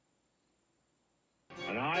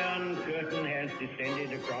An iron curtain has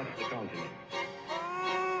descended across the continent.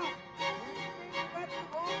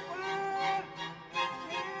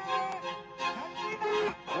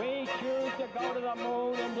 We choose to go to the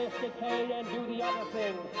moon in this decade and do the other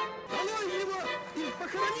things.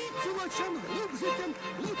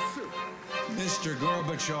 Mr.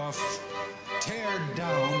 Gorbachev, tear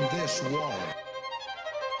down this wall.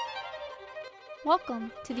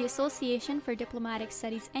 Welcome to the Association for Diplomatic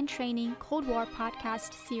Studies and Training Cold War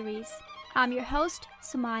podcast series. I'm your host,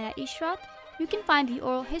 Sumaya Ishrat. You can find the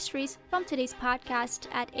oral histories from today's podcast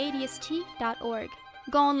at adst.org.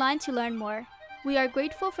 Go online to learn more. We are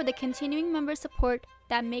grateful for the continuing member support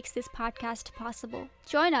that makes this podcast possible.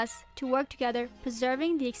 Join us to work together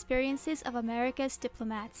preserving the experiences of America's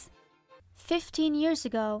diplomats. 15 years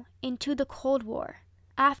ago, into the Cold War,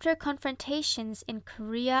 after confrontations in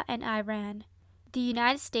Korea and Iran, the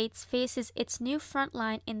United States faces its new front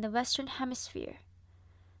line in the Western Hemisphere.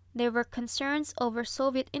 There were concerns over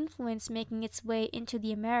Soviet influence making its way into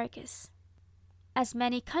the Americas. As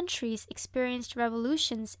many countries experienced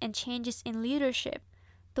revolutions and changes in leadership,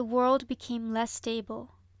 the world became less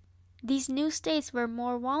stable. These new states were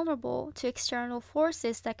more vulnerable to external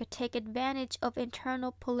forces that could take advantage of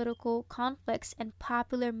internal political conflicts and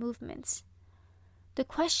popular movements. The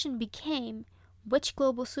question became, which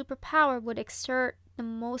global superpower would exert the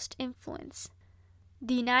most influence?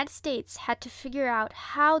 The United States had to figure out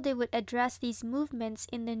how they would address these movements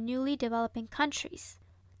in the newly developing countries.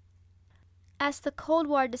 As the Cold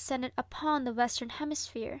War descended upon the Western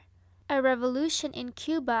Hemisphere, a revolution in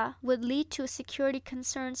Cuba would lead to security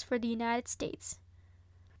concerns for the United States.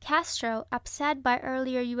 Castro, upset by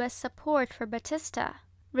earlier U.S. support for Batista,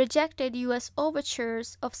 rejected U.S.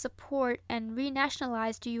 overtures of support and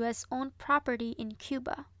renationalized U.S.-owned property in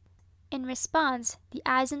Cuba. In response, the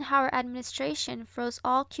Eisenhower administration froze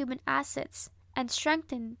all Cuban assets and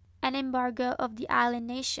strengthened an embargo of the island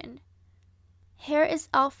nation. Here is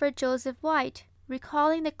Alfred Joseph White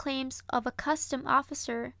recalling the claims of a customs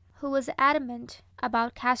officer who was adamant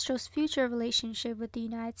about Castro's future relationship with the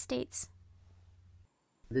United States.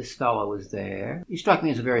 This fellow was there. He struck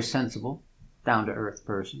me as a very sensible, down-to-earth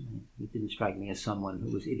person. He didn't strike me as someone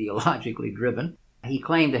who was ideologically driven. He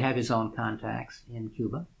claimed to have his own contacts in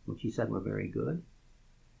Cuba, which he said were very good.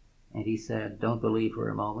 And he said, don't believe for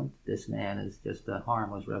a moment this man is just a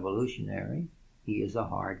harmless revolutionary. He is a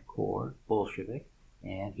hardcore Bolshevik,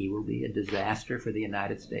 and he will be a disaster for the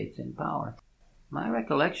United States in power. My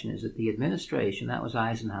recollection is that the administration, that was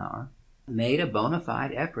Eisenhower, made a bona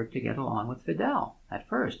fide effort to get along with Fidel at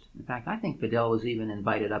first. In fact, I think Fidel was even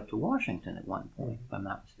invited up to Washington at one point, if I'm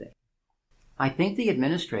not mistaken. I think the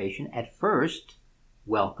administration at first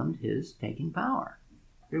welcomed his taking power.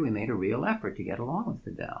 We made a real effort to get along with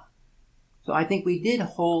Fidel. So I think we did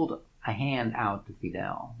hold a hand out to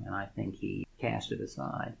Fidel, and I think he cast it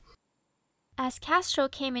aside. As Castro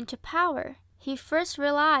came into power, he first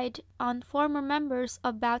relied on former members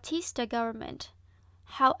of Bautista government.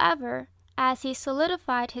 However, as he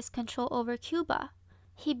solidified his control over Cuba,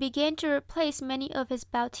 he began to replace many of his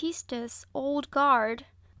Bautista's old guard.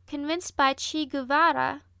 Convinced by Che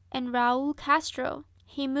Guevara and Raul Castro,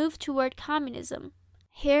 he moved toward communism.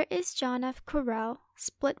 Here is John F. Correll,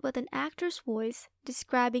 split with an actor's voice,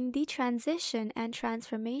 describing the transition and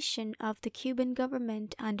transformation of the Cuban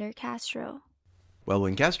government under Castro. Well,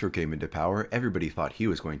 when Castro came into power, everybody thought he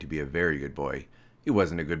was going to be a very good boy. He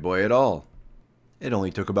wasn't a good boy at all. It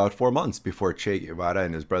only took about 4 months before Che Guevara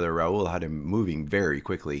and his brother Raul had him moving very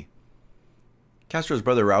quickly. Castro's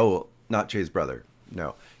brother Raul, not Che's brother,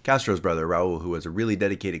 no, Castro's brother Raul, who was a really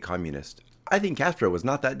dedicated communist. I think Castro was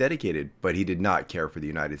not that dedicated, but he did not care for the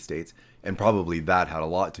United States, and probably that had a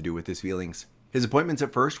lot to do with his feelings. His appointments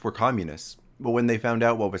at first were communists, but when they found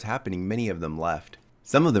out what was happening, many of them left.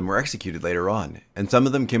 Some of them were executed later on, and some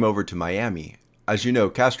of them came over to Miami. As you know,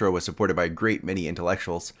 Castro was supported by a great many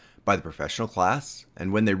intellectuals, by the professional class,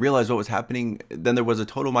 and when they realized what was happening, then there was a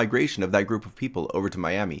total migration of that group of people over to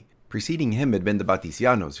Miami. Preceding him had been the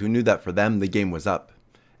Baticianos, who knew that for them the game was up.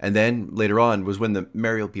 And then, later on, was when the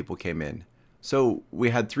Mariel people came in. So,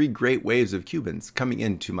 we had 3 great waves of Cubans coming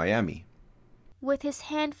into Miami. With his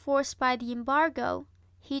hand forced by the embargo,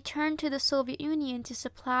 he turned to the Soviet Union to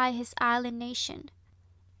supply his island nation.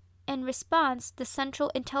 In response, the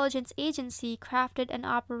Central Intelligence Agency crafted an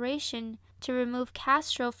operation to remove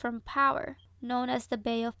Castro from power, known as the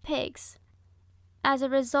Bay of Pigs. As a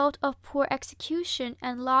result of poor execution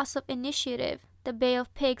and loss of initiative, the Bay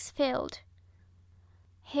of Pigs failed.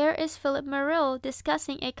 Here is Philip Merrill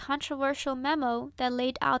discussing a controversial memo that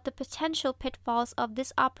laid out the potential pitfalls of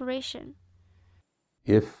this operation.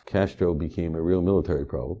 If Castro became a real military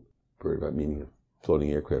problem, meaning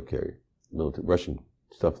floating aircraft carrier, military, Russian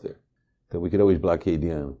stuff there, that we could always blockade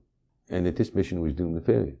the island, and that this mission was doomed to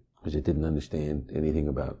failure because it didn't understand anything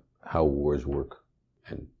about how wars work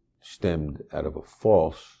and stemmed out of a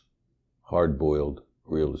false, hard-boiled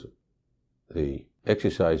realism. The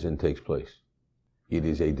exercise then takes place. It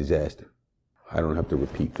is a disaster. I don't have to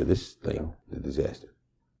repeat for this thing the disaster.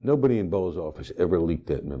 Nobody in Bowles' office ever leaked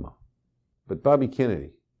that memo. But Bobby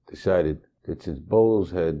Kennedy decided that since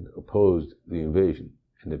Bowles had opposed the invasion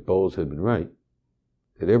and that Bowles had been right,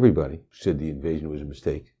 that everybody who said the invasion was a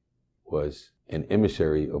mistake was an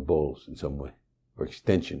emissary of Bowles in some way, or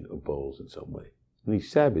extension of Bowles in some way. And he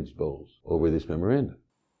savaged Bowles over this memorandum.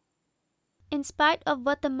 In spite of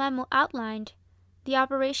what the memo outlined, the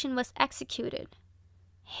operation was executed.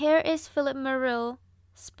 Here is Philip Merrill,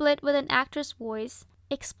 split with an actor's voice,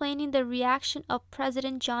 explaining the reaction of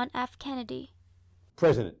President John F. Kennedy. The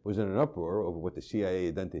president was in an uproar over what the CIA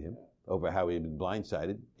had done to him, over how he had been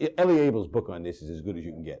blindsided. Ellie Abel's book on this is as good as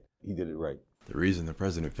you can get. He did it right. The reason the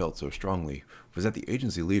president felt so strongly was that the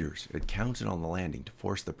agency leaders had counted on the landing to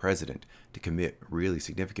force the president to commit really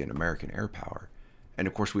significant American air power. And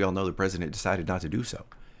of course, we all know the president decided not to do so.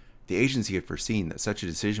 The agency had foreseen that such a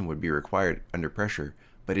decision would be required under pressure,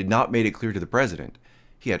 but had not made it clear to the president.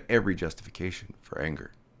 He had every justification for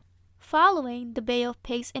anger. Following the Bay of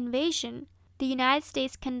Pigs invasion, the United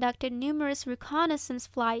States conducted numerous reconnaissance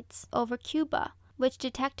flights over Cuba, which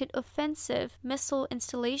detected offensive missile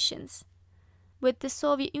installations. With the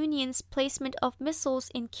Soviet Union's placement of missiles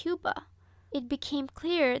in Cuba, it became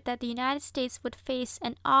clear that the United States would face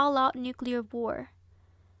an all-out nuclear war.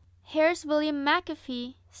 Here's William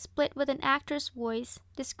McAfee, split with an actor's voice,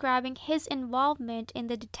 describing his involvement in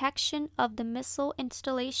the detection of the missile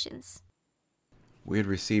installations. We had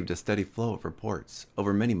received a steady flow of reports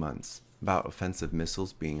over many months about offensive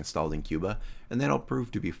missiles being installed in Cuba, and they all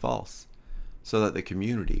proved to be false, so that the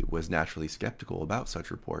community was naturally skeptical about such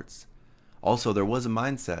reports. Also, there was a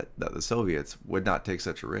mindset that the Soviets would not take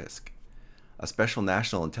such a risk. A special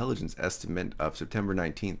national intelligence estimate of September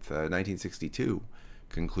 19th, 1962,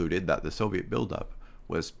 concluded that the Soviet buildup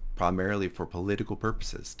was primarily for political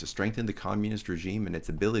purposes, to strengthen the communist regime and its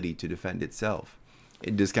ability to defend itself.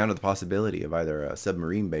 It discounted the possibility of either a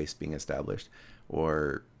submarine base being established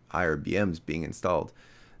or IRBMs being installed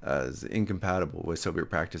as incompatible with Soviet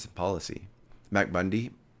practice and policy. Mac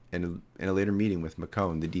Bundy, in a later meeting with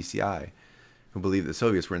McCone, the DCI, who believed the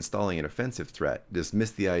Soviets were installing an offensive threat,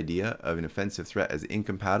 dismissed the idea of an offensive threat as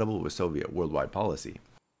incompatible with Soviet worldwide policy.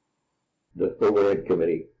 The Overhead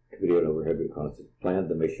Committee on Overhead Reconnaissance, planned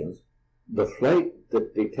the missions. The flight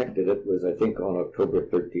that detected it was, I think, on October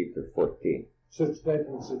 13th or 14th.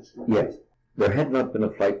 1960. Yes. There had not been a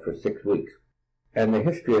flight for 6 weeks. And the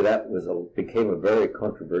history of that became a very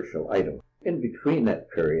controversial item. In between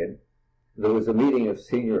that period, there was a meeting of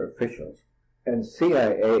senior officials, and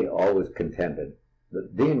CIA always contended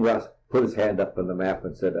that Dean Rusk put his hand up on the map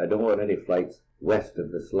and said, I don't want any flights west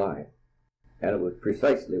of this line. And it was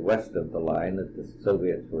precisely west of the line that the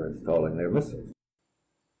Soviets were installing their missiles.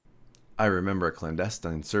 I remember a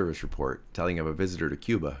clandestine service report telling of a visitor to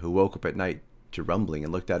Cuba who woke up at night to rumbling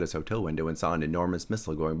and looked out his hotel window and saw an enormous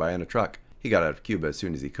missile going by in a truck. He got out of Cuba as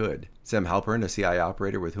soon as he could. Sam Halpern, a CIA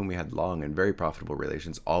operator with whom we had long and very profitable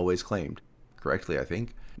relations, always claimed, correctly I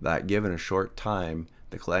think, that given a short time,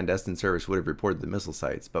 the clandestine service would have reported the missile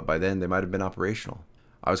sites, but by then they might have been operational.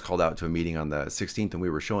 I was called out to a meeting on the 16th and we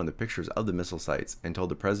were shown the pictures of the missile sites and told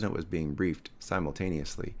the president was being briefed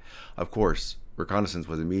simultaneously. Of course, reconnaissance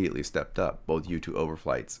was immediately stepped up, both due to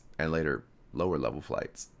overflights and later lower level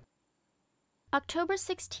flights. October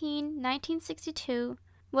 16, 1962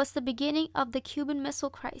 was the beginning of the Cuban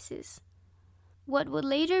Missile Crisis. What would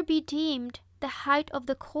later be deemed the height of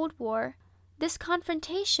the Cold War, this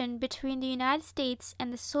confrontation between the United States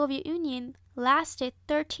and the Soviet Union lasted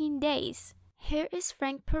 13 days. Here is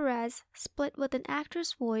Frank Perez, split with an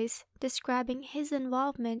actor's voice, describing his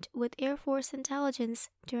involvement with Air Force intelligence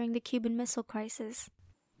during the Cuban Missile Crisis.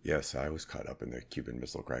 Yes, I was caught up in the Cuban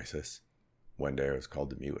Missile Crisis. One day I was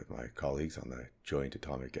called to meet with my colleagues on the Joint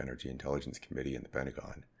Atomic Energy Intelligence Committee in the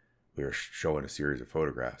Pentagon. We were shown a series of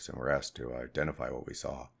photographs and were asked to identify what we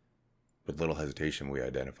saw. With little hesitation, we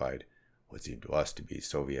identified what seemed to us to be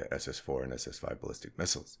Soviet SS-4 and SS-5 ballistic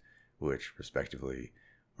missiles, which, respectively,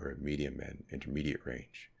 were at medium and intermediate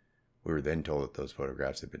range. We were then told that those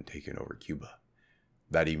photographs had been taken over Cuba.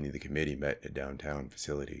 That evening, the committee met at a downtown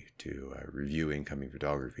facility to review incoming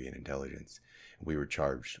photography and intelligence, and we were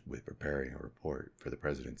charged with preparing a report for the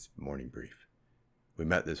president's morning brief. We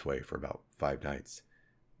met this way for about 5 nights.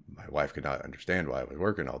 My wife could not understand why I was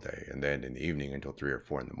working all day, and then in the evening until 3 or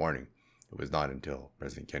 4 in the morning, It was not until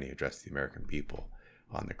President Kennedy addressed the American people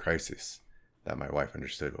on the crisis that my wife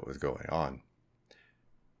understood what was going on.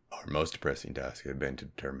 Our most depressing task had been to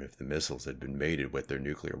determine if the missiles had been mated with their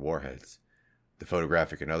nuclear warheads. The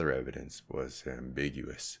photographic and other evidence was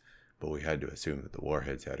ambiguous, but we had to assume that the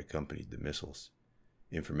warheads had accompanied the missiles.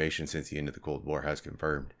 Information since the end of the Cold War has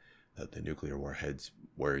confirmed that the nuclear warheads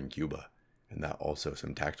were in Cuba, and that also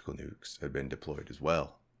some tactical nukes had been deployed as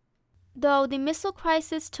well. Though the missile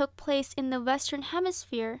crisis took place in the Western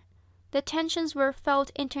Hemisphere, the tensions were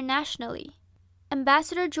felt internationally.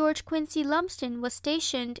 Ambassador George Quincy Lumsden was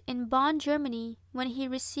stationed in Bonn, Germany, when he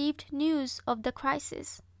received news of the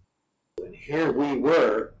crisis. And here we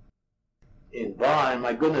were in Bonn.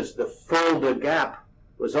 My goodness, the Fulda Gap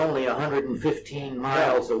was only 115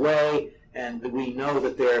 miles away, and we know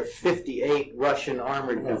that there are 58 Russian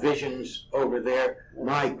armored divisions over there.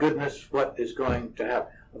 My goodness, what is going to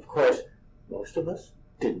happen? Of course, most of us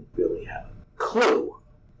didn't really have a clue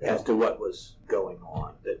as to what was going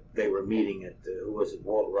on. That they were meeting at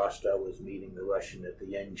Walt Rostow was meeting the Russian at the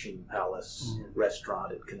Yenching Palace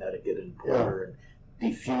restaurant at Connecticut and Porter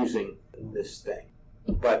and defusing this thing.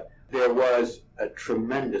 But there was a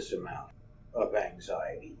tremendous amount of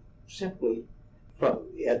anxiety, simply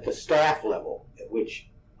at the staff level at which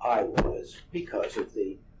I was, because of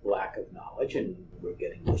the lack of knowledge, and we're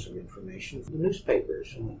getting most of information from the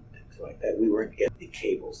newspapers and things like that. We weren't getting the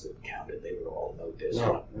cables that counted. They were all noticed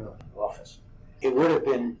in the office. It would have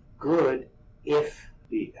been good if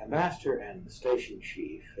the ambassador and the station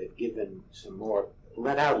chief had given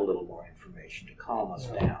let out a little more information to calm us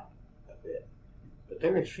down a bit. But they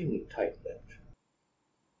were extremely tight-lipped.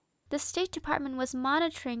 The State Department was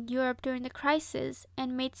monitoring Europe during the crisis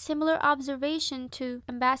and made similar observation to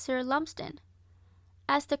Ambassador Lumsden.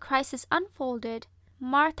 As the crisis unfolded,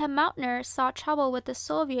 Martha Mautner saw trouble with the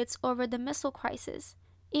Soviets over the missile crisis,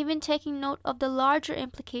 even taking note of the larger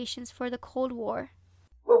implications for the Cold War.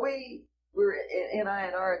 Well, we were in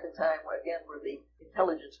INR at the time, again, were the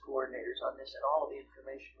intelligence coordinators on this, and all of the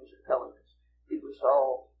information was intelligence. It was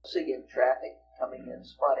all SIGINT traffic coming in,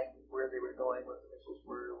 spotting where they were going, what the missiles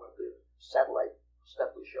were, what the satellite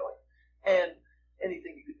stuff was showing, and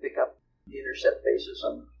anything you could pick up, the intercept bases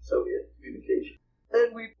on Soviet communication.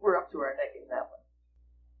 Then we were up to our neck in that one,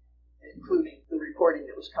 including the reporting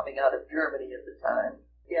that was coming out of Germany at the time.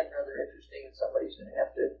 Again, rather interesting, and somebody's going to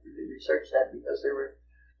have to really research that, because there were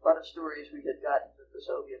a lot of stories we had gotten that the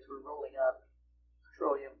Soviets were rolling out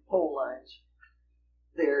petroleum pole lines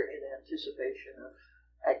there in anticipation of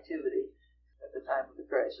activity at the time of the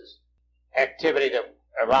crisis. Activity that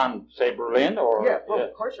around, say, Berlin, or? Yeah, well,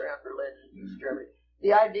 of course around Berlin and East Germany.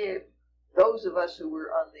 The idea, those of us who were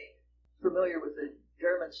familiar with the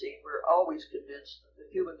German scene were always convinced that the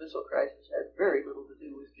Cuban Missile Crisis had very little to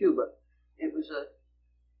do with Cuba. It was a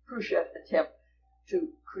Khrushchev attempt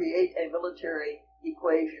to create a military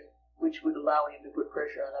equation which would allow him to put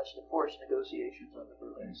pressure on us to force negotiations on the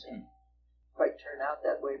Berlin scene. Quite turn out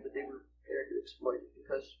that way, but they were prepared to exploit it,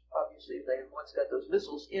 because obviously if they had once got those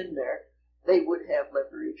missiles in there, they would have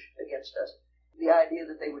leverage against us. The idea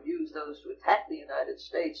that they would use those to attack the United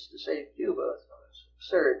States to save Cuba was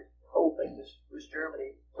absurd. The whole thing was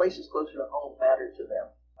Germany. Places closer to home mattered to them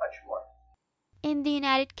much more. In the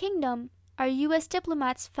United Kingdom, our U.S.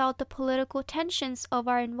 diplomats felt the political tensions of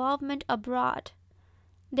our involvement abroad.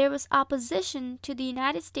 There was opposition to the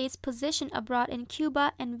United States' position abroad in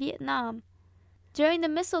Cuba and Vietnam. During the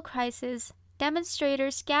missile crisis,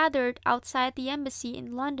 demonstrators gathered outside the embassy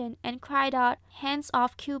in London and cried out, "Hands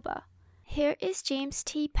off Cuba." Here is James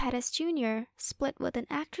T. Pettis Jr., split with an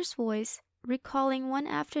actor's voice, recalling one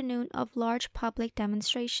afternoon of large public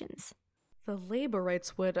demonstrations. The labor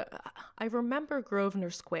rights I remember Grosvenor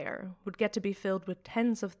Square would get to be filled with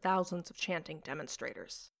tens of thousands of chanting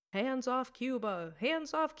demonstrators. Hands off Cuba!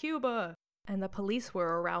 Hands off Cuba! And the police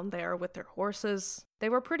were around there with their horses. They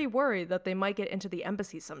were pretty worried that they might get into the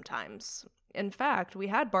embassy sometimes. In fact, we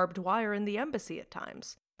had barbed wire in the embassy at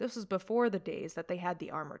times. This was before the days that they had the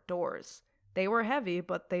armored doors. They were heavy,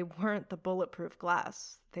 but they weren't the bulletproof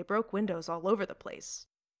glass. They broke windows all over the place.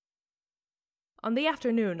 On the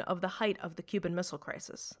afternoon of the height of the Cuban Missile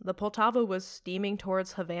Crisis, the Poltava was steaming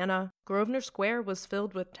towards Havana, Grosvenor Square was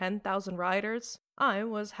filled with 10,000 rioters. I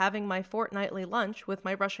was having my fortnightly lunch with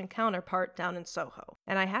my Russian counterpart down in Soho,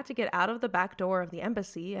 and I had to get out of the back door of the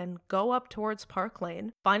embassy and go up towards Park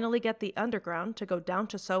Lane, finally get the underground to go down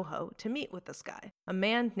to Soho to meet with this guy, a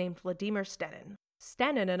man named Vladimir Stenin.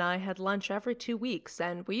 Stenin and I had lunch every 2 weeks,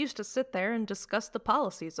 and we used to sit there and discuss the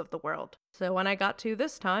policies of the world. So when I got to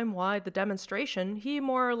this time, why the demonstration, he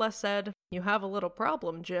more or less said, "You have a little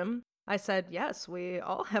problem, Jim." I said, yes, we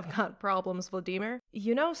all have got problems, Vladimir.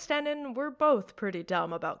 You know, Stenin, we're both pretty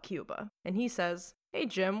dumb about Cuba. And he says, hey,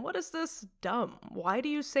 Jim, what is this dumb? Why do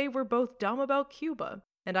you say we're both dumb about Cuba?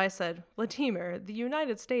 And I said, Vladimir, the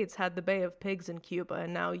United States had the Bay of Pigs in Cuba,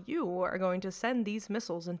 and now you are going to send these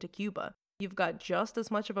missiles into Cuba. You've got just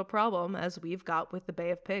as much of a problem as we've got with the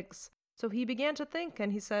Bay of Pigs. So he began to think,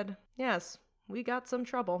 and he said, yes, we got some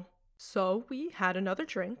trouble. So we had another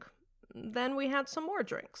drink. Then we had some more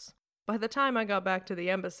drinks. By the time I got back to the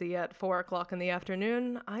embassy at 4 o'clock in the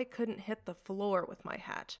afternoon, I couldn't hit the floor with my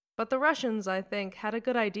hat. But the Russians, I think, had a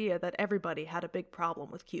good idea that everybody had a big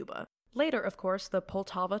problem with Cuba. Later, of course, the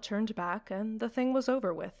Poltava turned back, and the thing was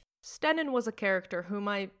over with. Stenin was a character whom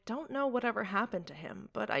I don't know whatever happened to him,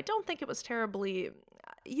 but I don't think it was terribly...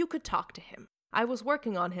 You could talk to him. I was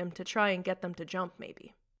working on him to try and get them to jump,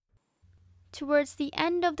 maybe. Towards the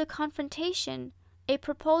end of the confrontation, a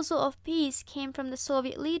proposal of peace came from the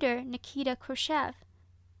Soviet leader Nikita Khrushchev.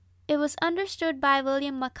 It was understood by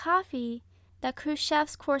William McAfee that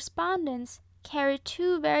Khrushchev's correspondence carried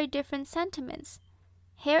two very different sentiments.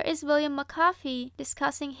 Here is William McAfee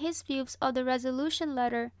discussing his views of the resolution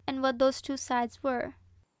letter and what those two sides were.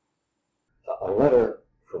 A letter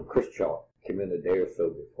from Khrushchev came in a day or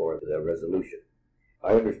so before the resolution.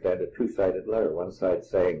 I understand a two-sided letter. One side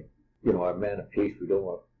saying, I'm a man of peace, we don't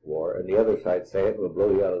want war, and the other side saying, we'll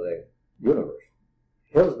blow you out of the universe.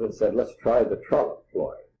 Hillsman said, let's try the trollop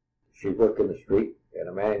ploy. She worked in the street, and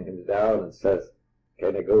a man comes down and says,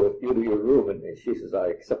 can I go with you to your room? And she says, I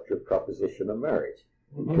accept your proposition of marriage.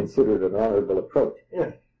 Mm-hmm. Considered an honorable approach.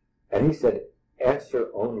 Yeah. And he said, answer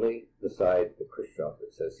only the side of Khrushchev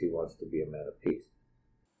that says he wants to be a man of peace.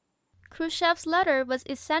 Khrushchev's letter was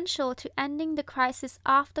essential to ending the crisis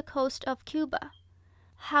off the coast of Cuba.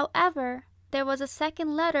 However, there was a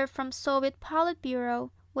second letter from Soviet Politburo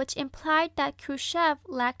which implied that Khrushchev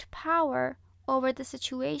lacked power over the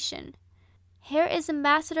situation. Here is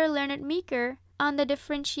Ambassador Leonard Meeker on the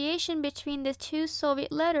differentiation between the two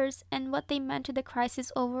Soviet letters and what they meant to the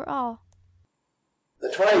crisis overall. The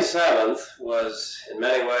 27th was in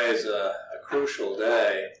many ways a crucial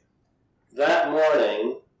day. That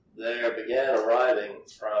morning, there began arriving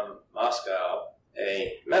from Moscow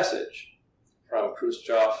a message from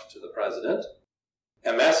Khrushchev to the president,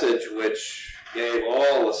 a message which gave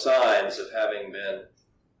all the signs of having been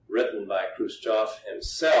written by Khrushchev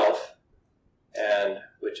himself and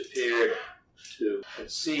which appeared to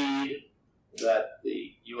concede that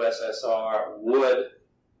the USSR would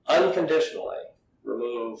unconditionally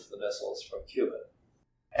remove the missiles from Cuba.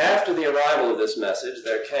 After the arrival of this message,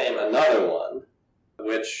 there came another one,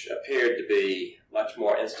 which appeared to be much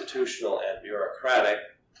more institutional and bureaucratic,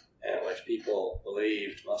 and which people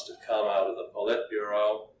believed must have come out of the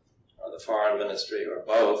Politburo or the Foreign Ministry or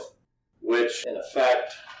both, which in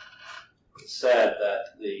effect said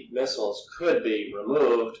that the missiles could be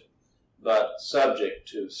removed, but subject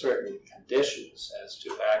to certain conditions as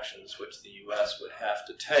to actions which the U.S. would have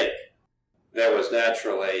to take. There was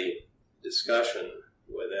naturally discussion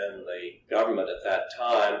within the government at that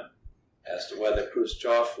time as to whether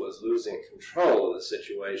Khrushchev was losing control of the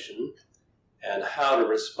situation and how to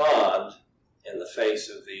respond in the face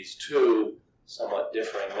of these two somewhat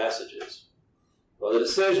differing messages. Well, the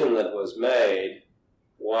decision that was made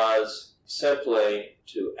was simply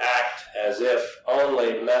to act as if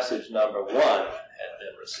only message number one had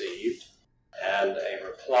been received, and a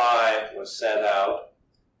reply was sent out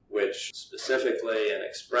which specifically and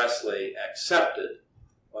expressly accepted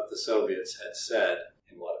what the Soviets had said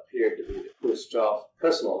in what appeared to be the Khrushchev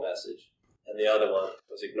personal message, and the other one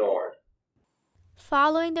was ignored.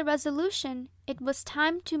 Following the resolution, it was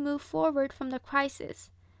time to move forward from the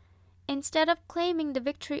crisis. Instead of claiming the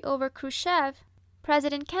victory over Khrushchev,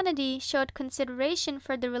 President Kennedy showed consideration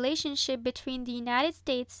for the relationship between the United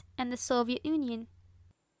States and the Soviet Union.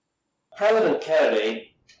 President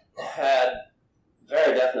Kennedy had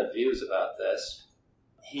very definite views about this.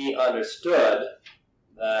 He understood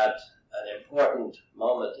that an important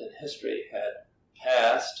moment in history had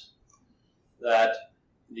passed, that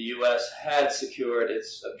the U.S. had secured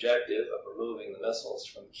its objective of removing the missiles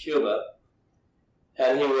from Cuba,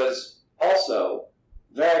 and he was also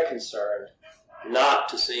very concerned not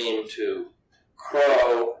to seem to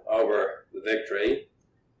crow over the victory,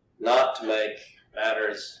 not to make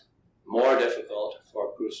matters more difficult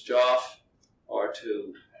for Khrushchev, or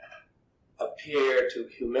to appear to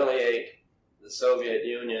humiliate the Soviet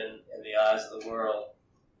Union in the eyes of the world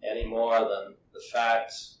any more than the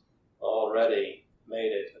facts already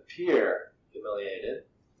made it appear humiliated.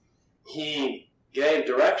 He gave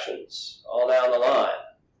directions all down the line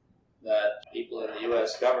that people in the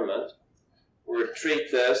U.S. government were to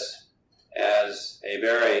treat this as a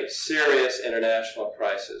very serious international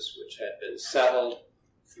crisis which had been settled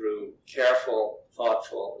through careful,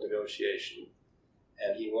 thoughtful negotiation,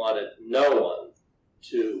 and he wanted no one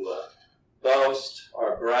to boast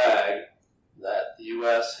or brag that the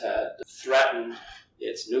U.S. had threatened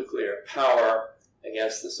its nuclear power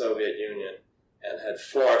against the Soviet Union and had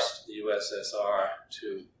forced the USSR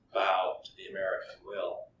to bow to the American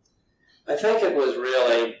will. I think it was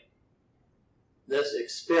really this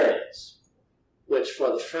experience which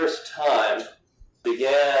for the first time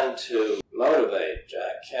began to motivate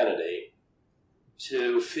Jack Kennedy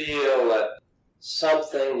to feel that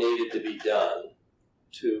something needed to be done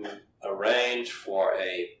to arrange for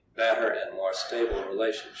a better and more stable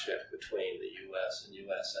relationship between the U.S. and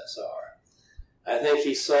USSR. I think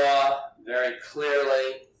he saw very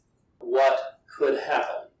clearly what could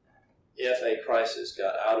happen if a crisis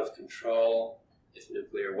got out of control, if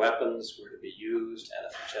nuclear weapons were to be used,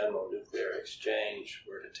 and if a general nuclear exchange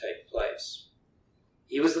were to take place.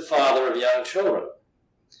 He was the father of young children,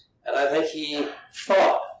 and I think he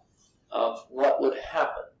thought of what would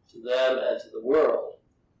happen to them and to the world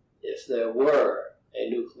if there were a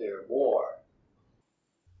nuclear war.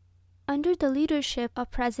 Under the leadership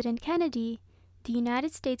of President Kennedy, the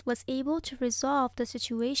United States was able to resolve the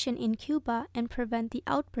situation in Cuba and prevent the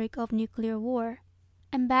outbreak of nuclear war.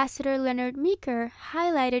 Ambassador Leonard Meeker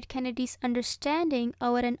highlighted Kennedy's understanding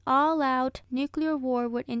of what an all-out nuclear war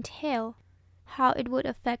would entail, how it would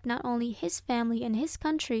affect not only his family and his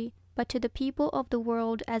country, but to the people of the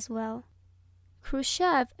world as well.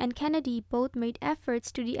 Khrushchev and Kennedy both made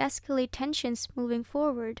efforts to de-escalate tensions moving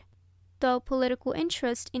forward. Though political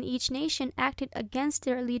interest in each nation acted against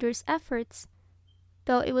their leaders' efforts,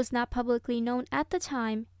 though it was not publicly known at the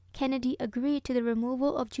time, Kennedy agreed to the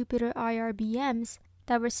removal of Jupiter IRBMs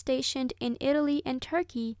that were stationed in Italy and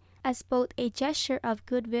Turkey as both a gesture of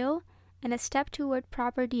goodwill and a step toward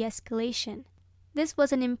proper de-escalation. This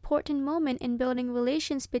was an important moment in building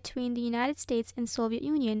relations between the United States and Soviet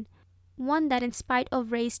Union, one that, in spite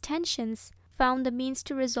of raised tensions, found the means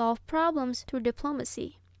to resolve problems through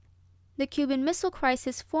diplomacy. The Cuban Missile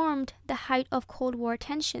Crisis formed the height of Cold War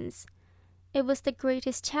tensions. It was the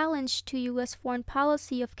greatest challenge to U.S. foreign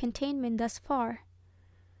policy of containment thus far.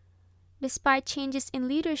 Despite changes in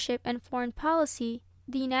leadership and foreign policy,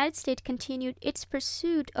 the United States continued its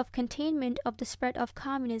pursuit of containment of the spread of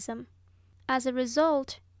communism. As a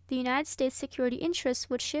result, the United States' security interests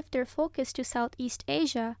would shift their focus to Southeast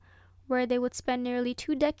Asia, where they would spend nearly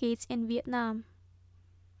 2 decades in Vietnam.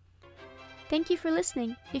 Thank you for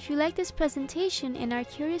listening. If you like this presentation and are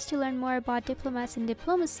curious to learn more about diplomats and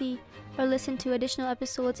diplomacy, or listen to additional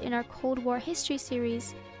episodes in our Cold War History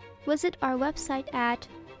series, visit our website at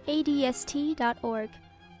adst.org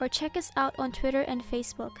or check us out on Twitter and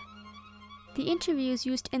Facebook. The interviews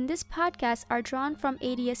used in this podcast are drawn from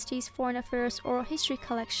ADST's Foreign Affairs Oral History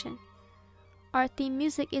collection. Our theme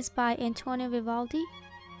music is by Antonio Vivaldi.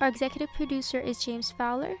 Our executive producer is James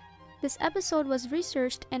Fowler. This episode was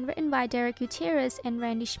researched and written by Derek Gutierrez and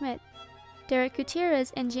Randy Schmidt. Derek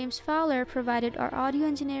Gutierrez and James Fowler provided our audio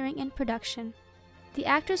engineering and production. The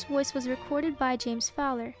actor's voice was recorded by James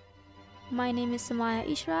Fowler. My name is Samaya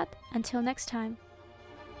Ishrat. Until next time.